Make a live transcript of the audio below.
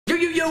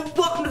Yo,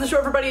 welcome to the show,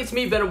 everybody. It's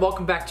me, Ben, and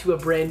welcome back to a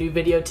brand new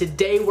video.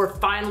 Today, we're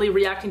finally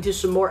reacting to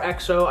some more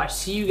EXO. I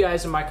see you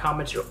guys in my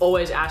comments. You're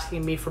always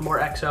asking me for more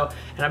EXO,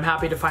 and I'm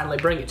happy to finally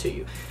bring it to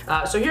you.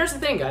 So here's the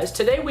thing, guys.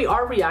 Today, we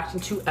are reacting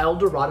to El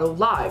Dorado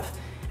live,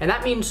 and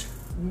that means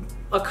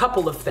a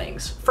couple of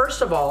things.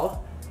 First of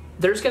all,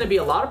 there's going to be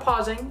a lot of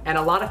pausing and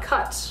a lot of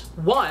cuts.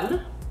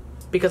 One,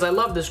 because I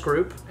love this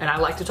group, and I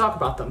like to talk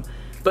about them.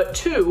 But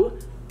two,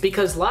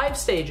 because live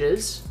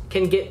stages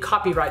can get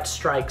copyright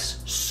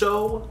strikes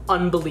so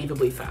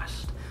unbelievably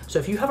fast. So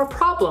if you have a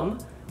problem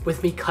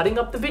with me cutting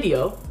up the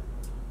video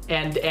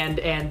and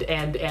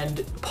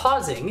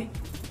pausing,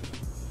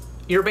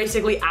 you're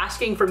basically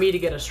asking for me to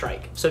get a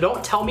strike. So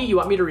don't tell me you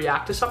want me to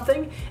react to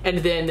something and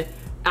then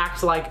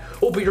act like,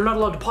 oh, but you're not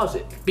allowed to pause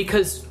it.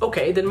 Because,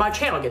 okay, then my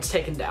channel gets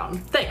taken down.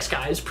 Thanks,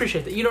 guys,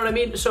 appreciate that. You know what I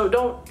mean? So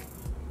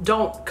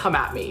don't come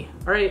at me,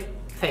 all right?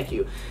 Thank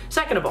you.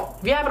 Second of all,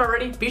 if you haven't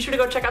already, be sure to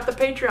go check out the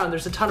Patreon.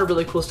 There's a ton of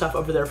really cool stuff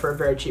over there for a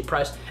very cheap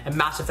price. And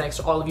massive thanks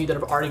to all of you that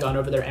have already gone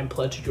over there and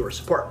pledged your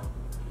support.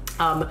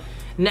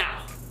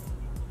 Now,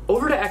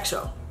 over to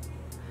EXO.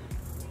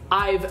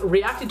 I've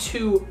reacted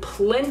to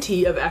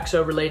plenty of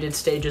EXO related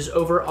stages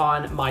over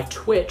on my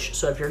Twitch.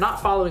 So if you're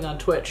not following on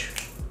Twitch,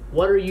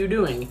 what are you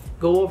doing?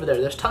 Go over there.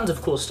 There's tons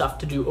of cool stuff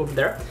to do over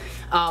there.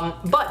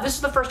 But this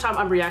is the first time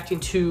I'm reacting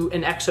to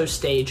an EXO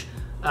stage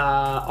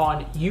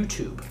on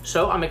YouTube.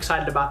 So I'm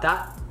excited about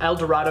that. El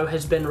Dorado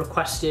has been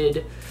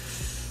requested,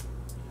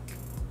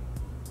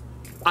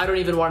 I don't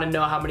even want to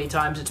know how many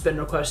times it's been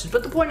requested,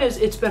 but the point is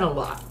it's been a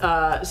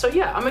lot. So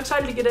yeah, I'm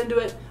excited to get into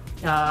it.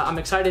 I'm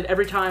excited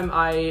every time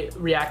I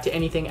react to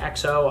anything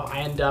EXO, I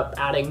end up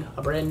adding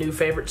a brand new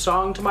favorite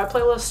song to my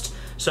playlist.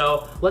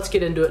 So let's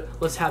get into it,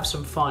 let's have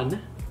some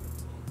fun,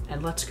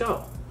 and let's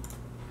go.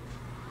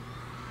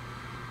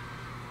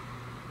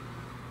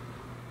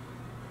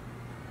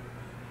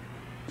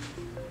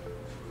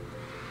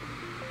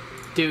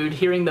 Dude,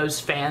 hearing those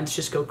fans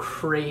just go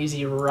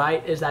crazy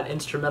right as that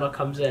instrumental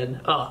comes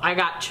in. Oh, I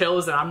got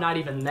chills and I'm not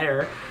even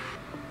there.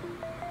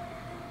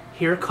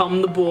 Here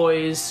come the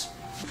boys.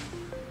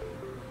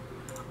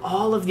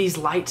 All of these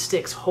light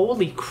sticks,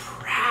 holy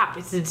crap,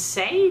 it's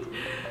insane.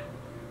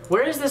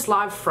 Where is this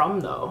live from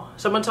though?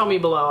 Someone tell me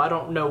below, I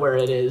don't know where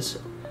it is.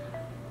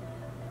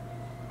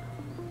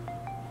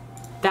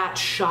 That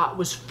shot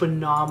was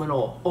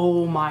phenomenal,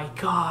 oh my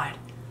God.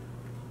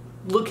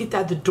 Look at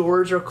that, the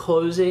doors are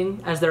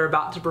closing as they're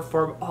about to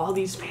perform. All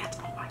these fans,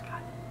 oh my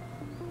God.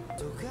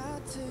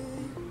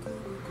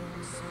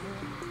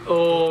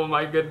 Oh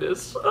my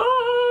goodness.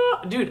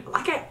 Dude,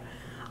 like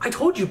I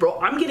told you, bro,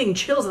 I'm getting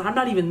chills and I'm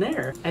not even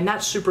there. And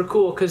that's super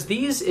cool, because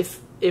these, if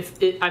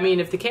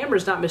the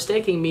camera's not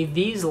mistaking me,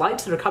 these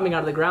lights that are coming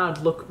out of the ground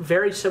look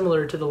very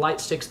similar to the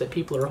light sticks that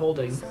people are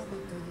holding.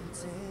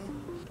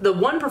 The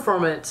one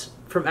performance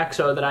from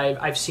EXO that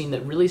I've seen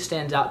that really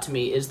stands out to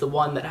me is the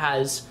one that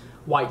has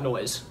white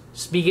noise.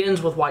 It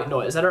begins with white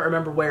noise. I don't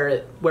remember where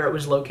it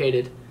was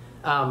located,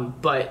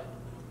 but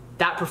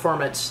that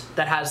performance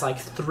that has like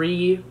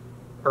 3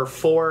 or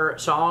 4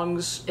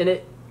 songs in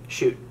it.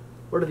 Shoot,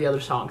 what are the other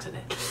songs in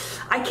it?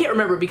 I can't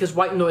remember because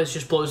white noise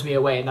just blows me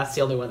away, and that's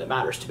the only one that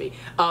matters to me.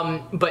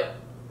 But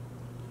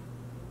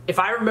if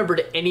I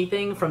remembered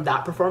anything from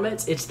that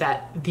performance, it's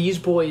that these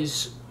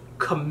boys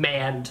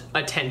command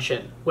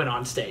attention when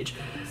on stage.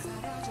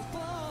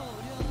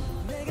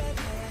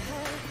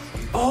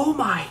 Oh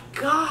my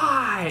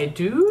God,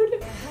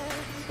 dude.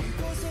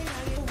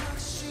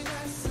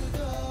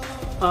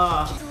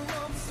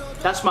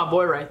 That's my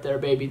boy right there,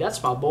 baby.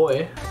 That's my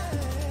boy.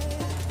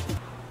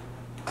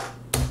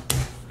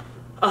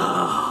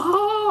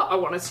 I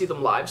want to see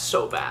them live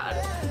so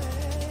bad.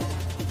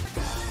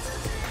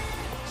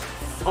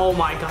 Oh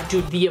my God,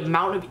 dude, the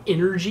amount of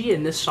energy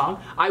in this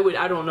song. I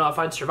don't know if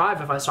I'd survive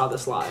if I saw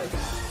this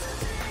live.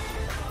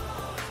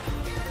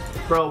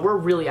 Bro, we're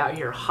really out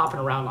here hopping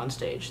around on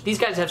stage. These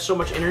guys have so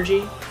much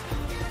energy.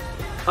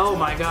 Oh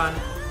my God.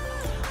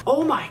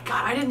 Oh my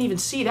God, I didn't even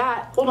see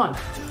that. Hold on.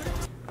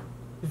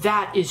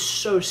 That is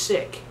so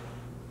sick.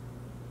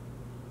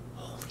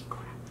 Holy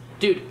crap.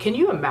 Dude, can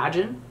you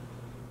imagine?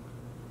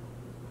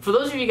 For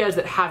those of you guys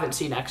that haven't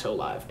seen EXO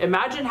live,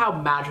 imagine how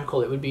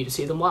magical it would be to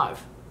see them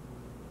live.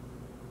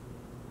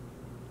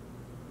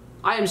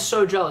 I am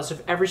so jealous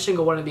of every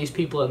single one of these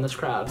people in this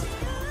crowd.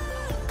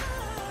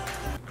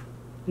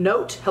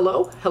 Note,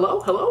 hello, hello,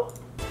 hello.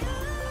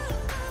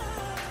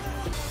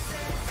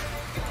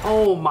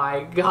 Oh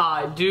my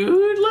God,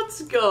 dude,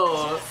 let's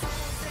go.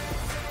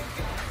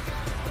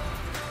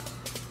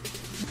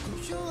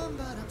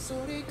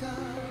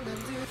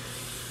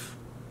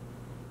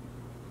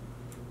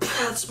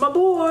 That's my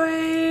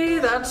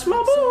boy, that's my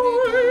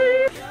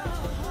boy.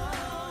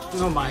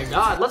 Oh my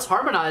God, let's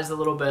harmonize a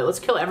little bit. Let's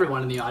kill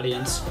everyone in the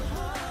audience.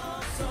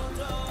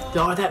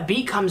 Oh, that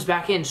beat comes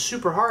back in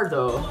super hard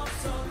though.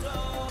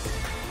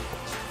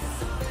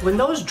 When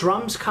those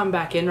drums come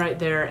back in right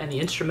there and the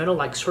instrumental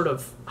like sort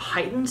of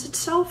heightens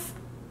itself,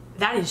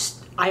 that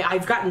is,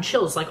 I've gotten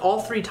chills like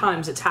all 3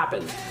 times it's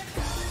happened.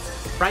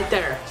 Right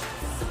there.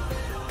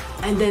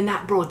 And then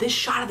that, bro, this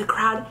shot of the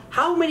crowd,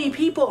 how many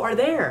people are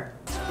there?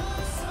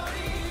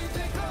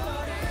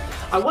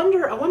 I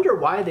wonder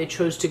why they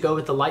chose to go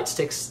with the light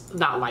sticks,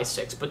 not light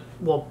sticks, but,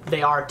 well,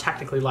 they are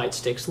technically light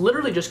sticks,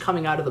 literally just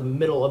coming out of the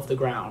middle of the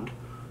ground.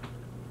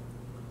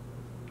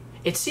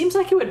 It seems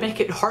like it would make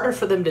it harder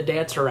for them to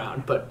dance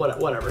around, but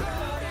whatever.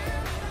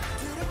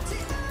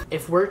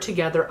 If we're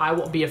together, I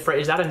won't be afraid.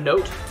 Is that a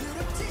note?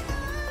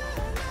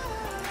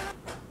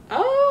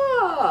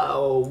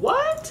 Oh,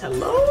 what?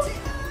 Hello?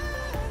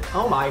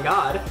 Oh my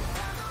god.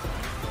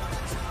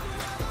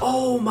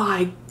 Oh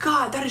my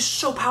god, that is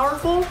so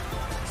powerful.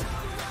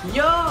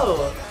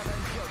 Yo!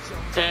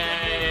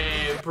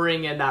 Hey,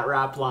 bring in that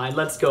rap line.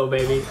 Let's go,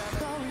 baby.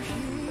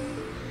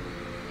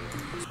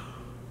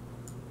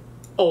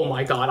 Oh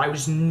my god, I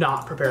was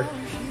not prepared.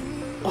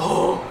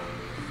 Oh!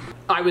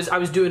 I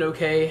was doing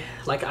okay.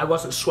 Like, I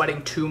wasn't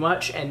sweating too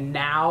much, and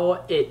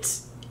now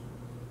it's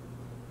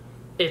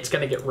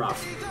gonna get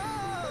rough.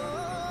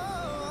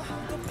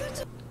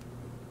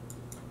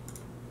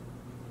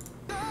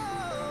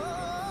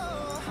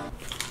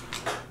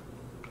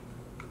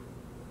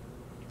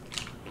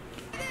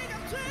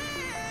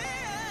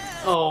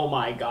 Oh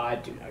my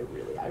god, dude, I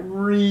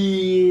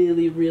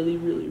really.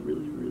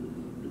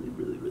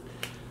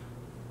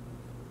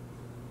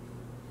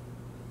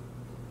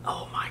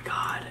 Oh my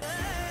god.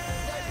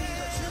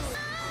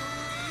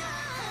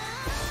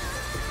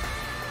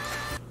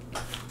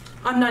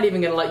 I'm not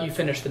even gonna let you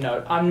finish the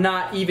note. I'm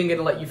not even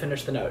gonna let you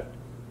finish the note.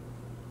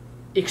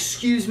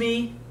 Excuse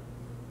me?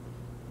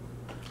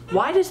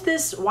 Why does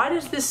this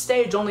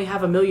stage only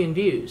have 1 million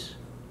views?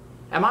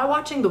 Am I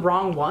watching the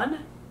wrong one?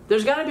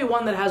 There's gotta be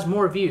one that has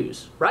more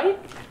views, right?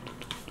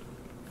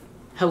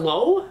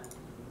 Hello?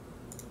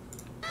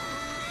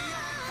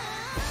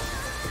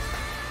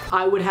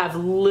 I would have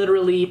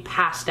literally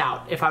passed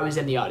out if I was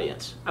in the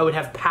audience. I would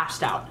have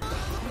passed out.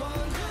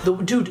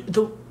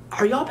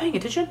 Are y'all paying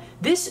attention?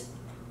 This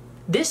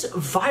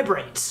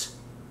vibrates,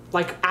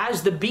 like,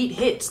 as the beat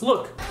hits.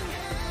 Look.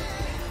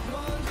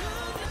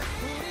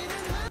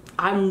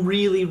 I'm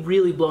really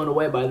blown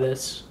away by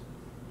this.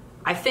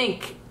 I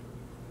think,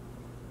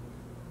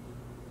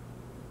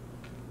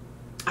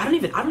 I don't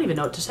even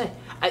know what to say.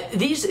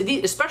 These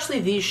especially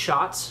these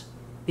shots,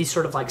 these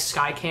sort of like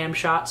sky cam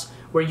shots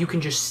where you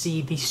can just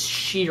see the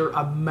sheer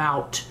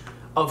amount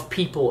of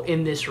people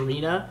in this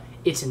arena,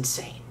 it's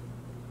insane.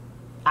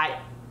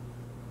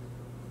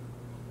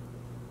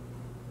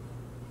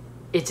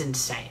 It's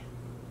insane.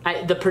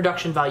 The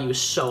production value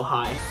is so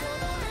high.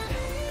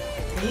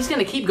 He's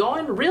gonna keep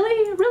going?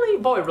 Really?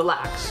 Really? Boy,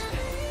 relax.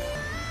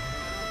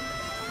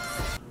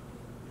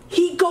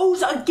 He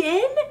goes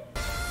again?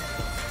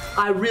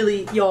 I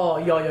really, yo.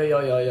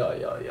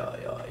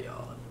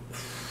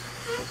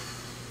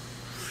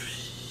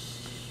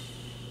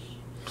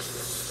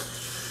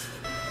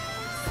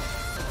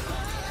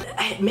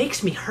 It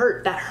makes me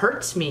hurt. That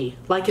hurts me,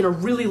 like in a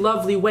really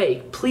lovely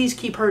way. Please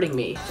keep hurting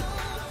me.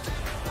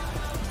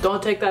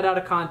 Don't take that out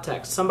of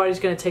context. Somebody's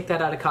gonna take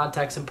that out of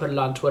context and put it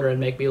on Twitter and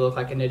make me look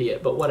like an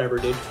idiot, but whatever,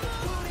 dude.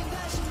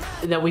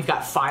 And then we've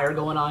got fire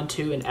going on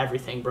too and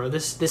everything, bro.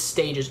 This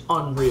stage is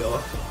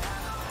unreal.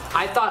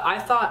 I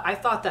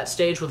thought that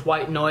stage with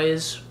white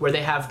noise where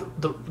they have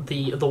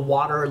the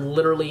water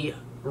literally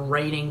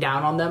raining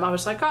down on them, I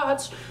was like, oh,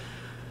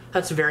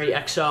 that's very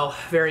EXO,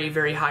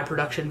 very high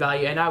production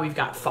value. And now we've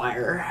got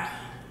fire,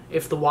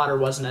 if the water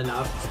wasn't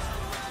enough.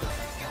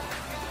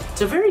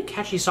 It's a very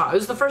catchy song. It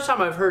was the first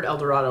time I've heard El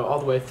Dorado all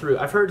the way through.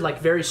 I've heard like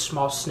very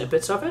small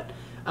snippets of it.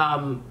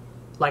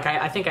 Like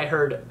I think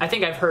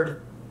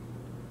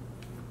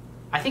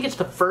it's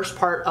the first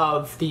part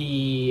of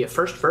the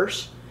first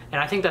verse,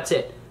 and I think that's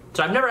it.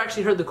 So I've never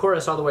actually heard the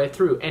chorus all the way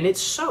through, and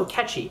it's so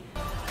catchy.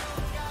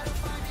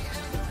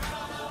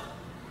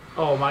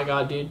 Oh my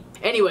god, dude.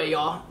 Anyway,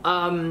 y'all,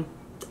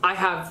 I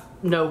have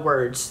no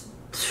words.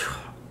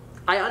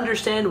 I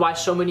understand why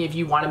so many of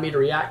you wanted me to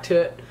react to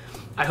it.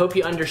 I hope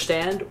you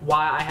understand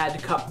why I had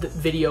to cut the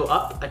video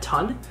up a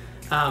ton.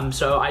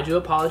 So I do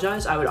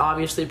apologize. I would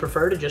obviously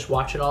prefer to just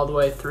watch it all the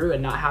way through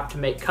and not have to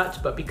make cuts,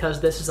 but because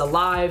this is a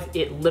live,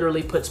 it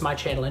literally puts my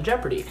channel in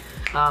jeopardy.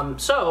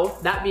 So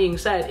that being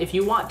said, if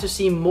you want to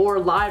see more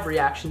live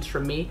reactions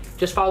from me,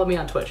 just follow me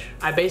on Twitch.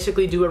 I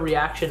basically do a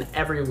reaction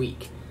every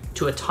week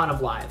to a ton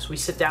of lives. We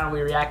sit down and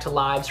we react to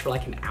lives for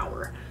like an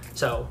hour.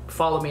 So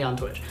follow me on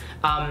Twitch.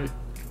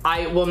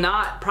 I will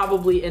not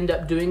probably end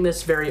up doing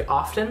this very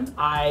often.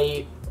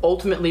 I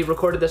ultimately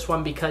recorded this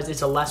one because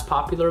it's a less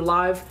popular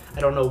live. I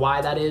don't know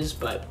why that is,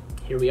 but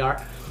here we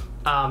are.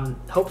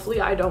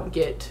 Hopefully I don't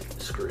get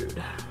screwed.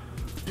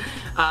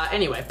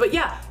 Anyway, but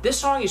yeah, this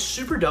song is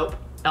super dope.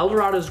 El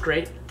Dorado's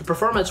great. The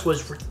performance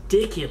was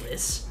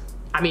ridiculous.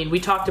 I mean, we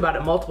talked about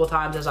it multiple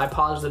times as I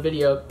paused the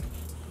video.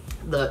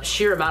 The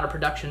sheer amount of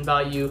production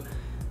value,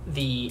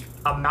 the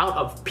amount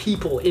of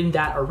people in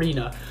that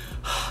arena,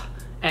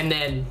 and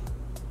then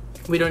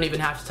we don't even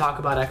have to talk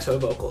about EXO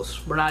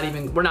vocals. We're not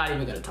even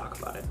gonna talk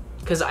about it.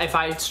 Because if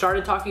I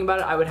started talking about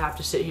it, I would have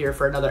to sit here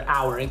for another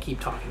hour and keep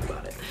talking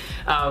about it.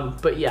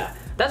 But yeah,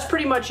 that's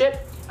pretty much it.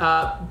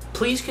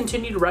 Please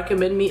continue to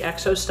recommend me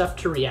EXO stuff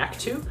to react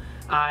to.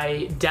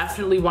 I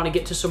definitely want to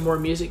get to some more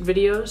music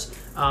videos.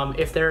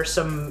 If there are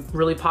some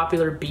really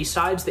popular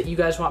B-sides that you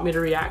guys want me to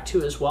react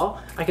to as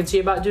well, I can see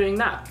about doing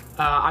that.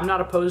 I'm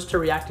not opposed to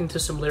reacting to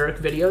some lyric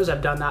videos.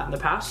 I've done that in the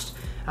past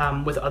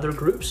with other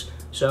groups.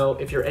 So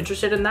if you're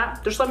interested in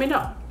that, just let me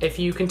know. If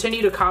you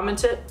continue to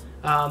comment it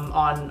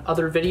on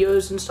other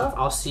videos and stuff,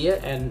 I'll see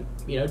it and,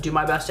 you know, do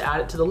my best to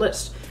add it to the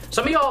list.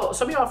 Some of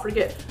y'all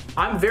forget,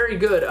 I'm very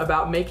good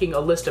about making a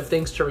list of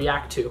things to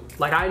react to.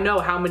 Like, I know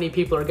how many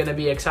people are gonna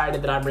be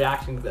excited that I'm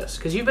reacting to this,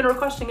 because you've been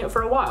requesting it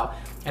for a while,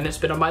 and it's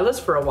been on my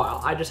list for a while.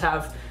 I just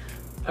have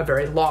a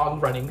very long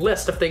running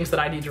list of things that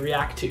I need to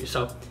react to.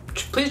 So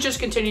please just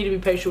continue to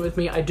be patient with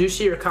me. I do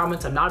see your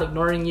comments. I'm not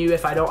ignoring you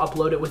if I don't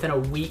upload it within a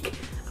week.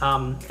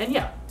 And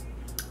yeah.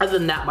 Other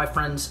than that, my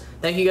friends,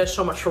 thank you guys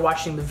so much for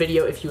watching the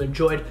video. If you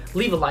enjoyed,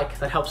 leave a like.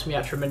 That helps me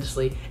out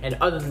tremendously. And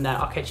other than that,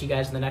 I'll catch you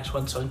guys in the next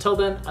one. So until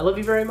then, I love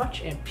you very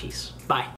much and peace. Bye.